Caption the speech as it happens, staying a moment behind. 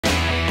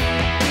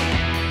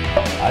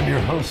I'm your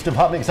host of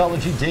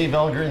Hotmixology, Dave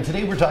Elger, and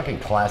today we're talking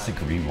Classic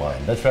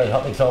Rewind. That's right,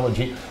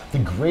 Hotmixology, the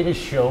greatest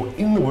show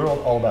in the world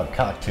all about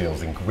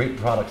cocktails and great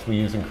products we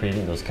use in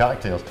creating those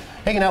cocktails.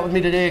 Hanging out with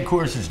me today, of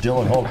course, is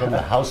Dylan Holcomb, the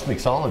house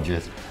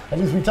mixologist.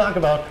 And as we talk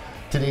about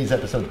today's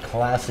episode,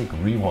 Classic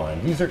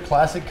Rewind, these are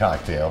classic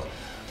cocktails,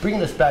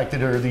 bringing us back to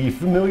the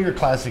familiar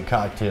classic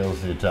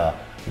cocktails that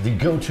the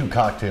go-to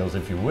cocktails,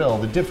 if you will.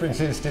 The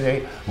difference is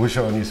today, we're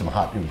showing you some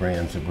hot new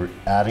brands that we're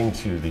adding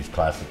to these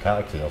classic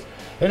cocktails.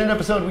 In an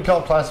episode we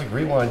call Classic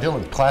Rewind.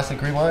 Dylan,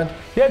 Classic Rewind?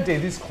 Yeah,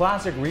 Dave, these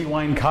Classic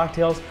Rewind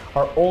cocktails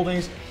are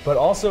oldies, but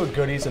also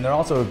goodies, and they're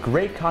also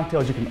great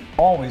cocktails you can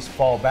always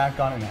fall back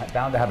on and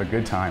bound to have a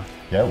good time.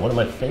 Yeah, one of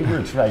my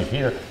favorites right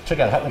here. Check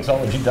out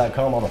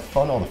hotmixology.com, all the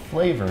fun, all the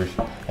flavors.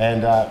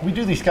 And we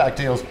do these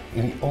cocktails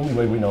in the only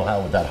way we know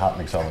how, with that hot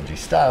mixology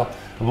style.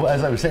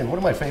 As I was saying, one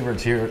of my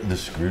favorites here, the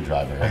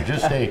screwdriver. And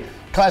just a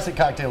classic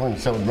cocktail in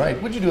its own right.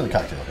 What'd you do with the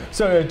cocktail here?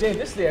 So Dave,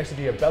 this is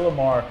actually a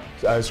Bellamar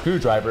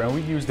screwdriver, and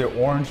we use their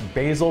orange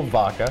basil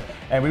vodka,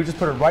 and we just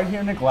put it right here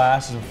in a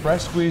glass, some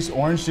fresh squeezed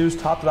orange juice,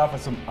 topped it off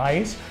with some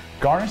ice,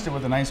 garnished it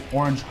with a nice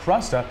orange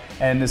crusta,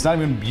 and it's not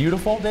even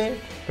beautiful,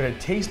 Dave, but it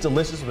tastes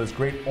delicious with those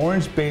great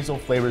orange basil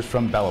flavors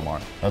from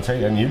Bellamar. I'll tell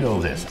you, and you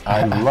know this,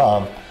 I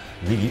love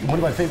one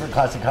of my favorite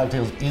classic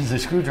cocktails is the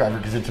screwdriver,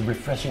 because it's a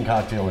refreshing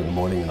cocktail in the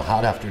morning. In the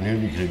hot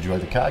afternoon, you can enjoy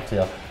the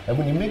cocktail. And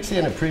when you mix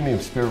in a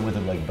premium spirit with it,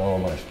 like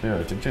Bellamar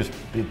Spirits,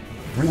 it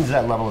brings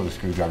that level of the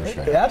screwdriver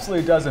strength. It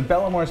absolutely does. And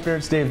Bellamar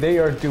Spirits, Dave, they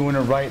are doing it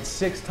right.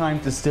 6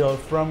 times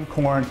distilled from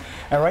corn,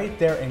 and right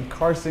there in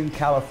Carson,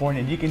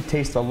 California. You can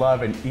taste the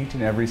love in each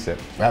and every sip.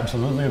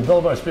 Absolutely. And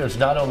Bellamar Spirits,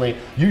 not only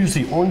you use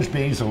the orange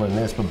basil in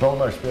this, but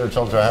Bellamar Spirits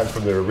also has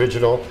from their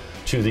original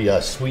to the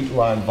sweet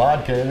lime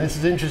vodka. And this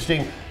is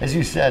interesting, as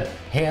you said,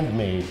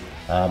 handmade.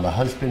 A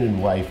husband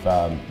and wife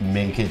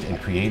make it and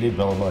created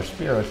Bellamar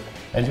Spirits,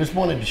 and just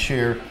wanted to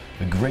share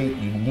a great,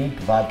 unique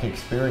vodka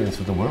experience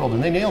with the world,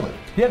 and they nailed it.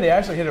 Yeah, they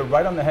actually hit it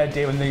right on the head,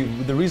 Dave.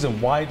 And the reason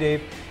why,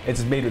 Dave,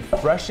 it's made with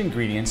fresh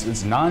ingredients,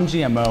 it's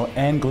non-GMO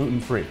and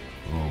gluten-free.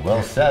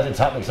 Well said. It's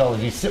Hot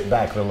Mixology. Sit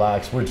back,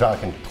 relax. We're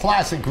talking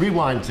Classic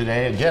Rewind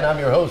today. Again, I'm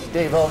your host,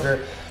 Dave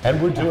Elger,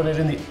 and we're doing it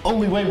in the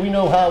only way we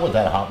know how, with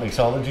that Hot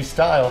Mixology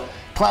style.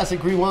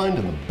 Classic Rewind,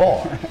 and the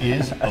bar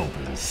is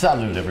open.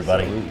 Salute,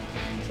 everybody. Salute.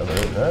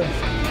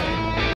 Salute.